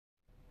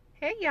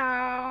Hey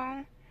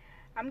y'all,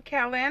 I'm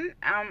Kellen.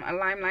 I'm a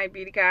Limelight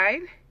beauty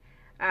guide.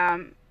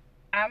 Um,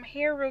 I'm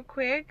here real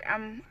quick.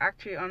 I'm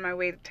actually on my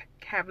way to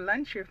have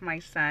lunch with my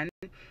son,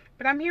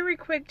 but I'm here real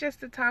quick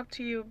just to talk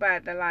to you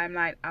about the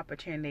Limelight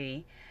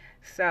opportunity.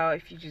 So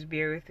if you just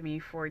bear with me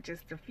for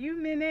just a few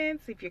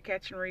minutes, if you're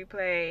catching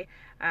replay,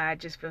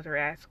 just feel free to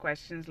ask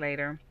questions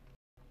later.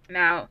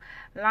 Now,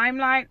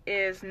 Limelight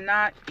is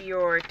not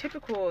your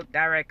typical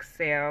direct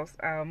sales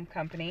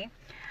company.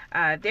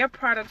 Their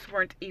products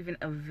weren't even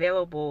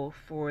available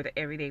for the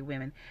everyday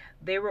women.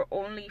 They were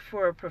only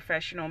for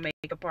professional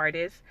makeup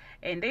artists,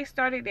 and they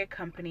started their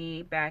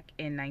company back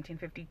in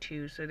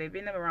 1952, so they've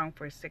been around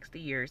for 60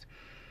 years.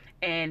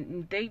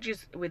 And they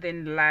just,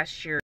 within the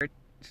last year,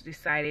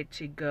 decided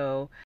to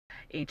go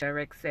into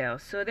direct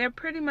sales. So they're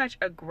pretty much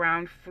a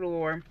ground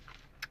floor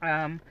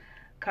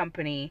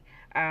company.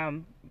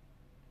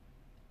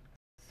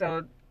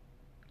 So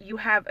you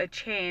have a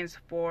chance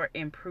for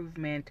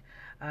improvement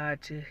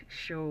to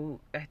show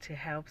to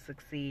help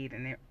succeed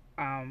and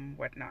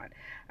whatnot.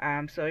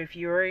 So if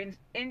you're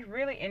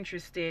really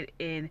interested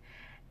in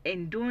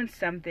doing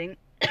something,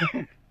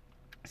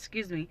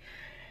 excuse me,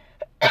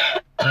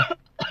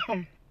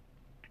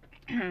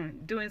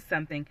 doing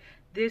something,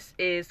 this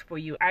is for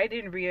you. I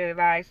didn't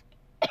realize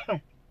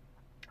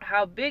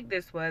how big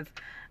this was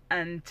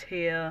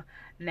until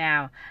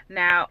now.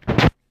 Now,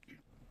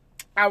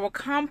 our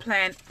comp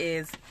plan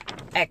is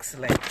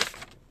excellent.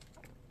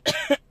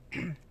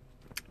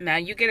 Now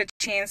you get a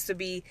chance to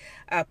be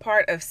a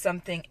part of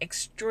something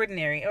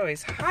extraordinary. Oh,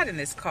 it's hot in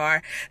this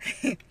car.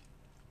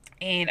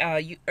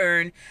 And you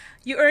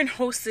earn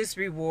hostess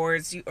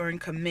rewards, you earn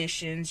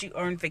commissions, you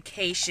earn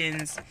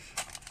vacations,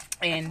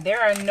 and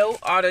there are no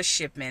auto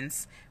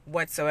shipments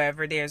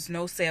whatsoever. There's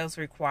no sales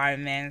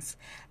requirements,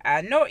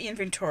 no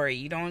inventory.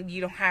 You don't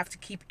have to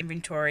keep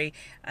inventory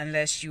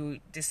unless you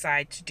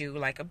decide to do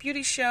like a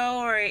beauty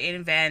show or an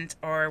event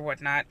or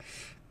whatnot.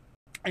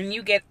 And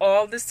you get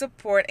all the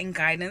support and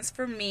guidance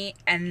from me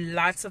and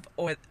lots of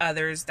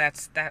others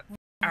that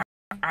are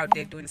out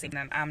there doing the same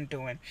that I'm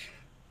doing.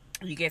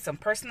 You get some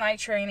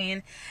personalized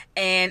training,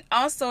 and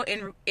also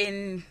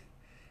in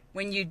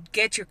when you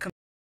get your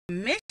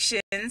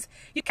commissions,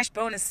 you cash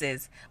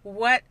bonuses.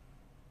 What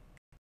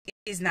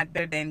is not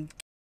better than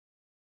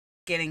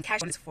getting cash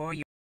bonuses for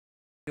your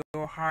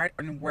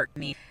hard-earned work?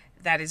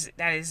 That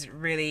is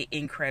really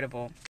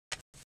incredible.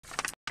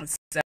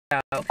 So,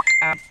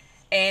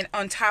 and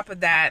on top of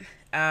that,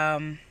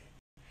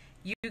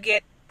 you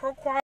get pro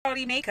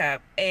quality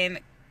makeup and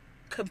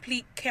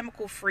complete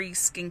chemical-free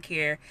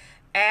skincare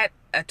at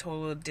a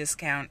total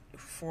discount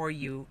for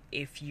you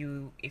if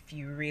you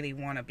really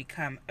want to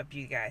become a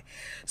beauty guy.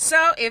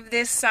 So if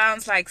this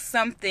sounds like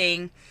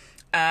something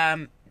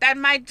that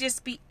might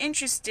just be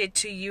interested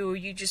to you,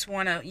 you just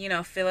want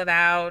to fill it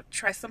out,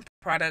 try some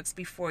products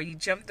before you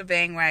jump the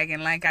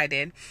bandwagon like I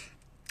did.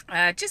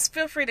 Just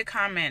feel free to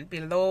comment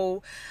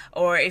below,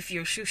 or if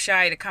you're too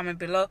shy to comment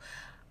below,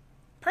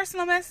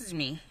 personal message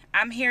me.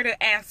 I'm here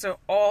to answer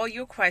all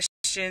your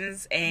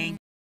questions and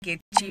get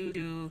you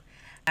to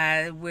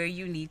where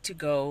you need to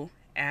go.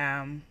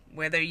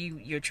 Whether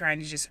you're trying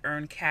to just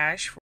earn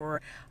cash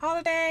for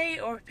holiday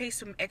or pay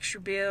some extra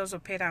bills or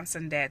pay down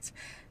some debts,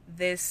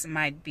 this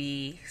might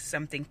be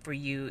something for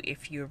you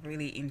if you're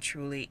really and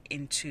truly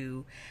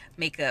into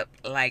makeup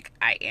like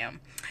I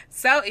am.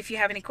 So if you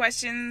have any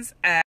questions,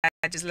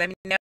 just let me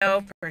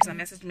know, personal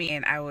message me,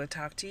 and I will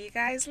talk to you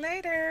guys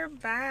later.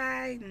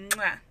 Bye.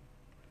 Mwah.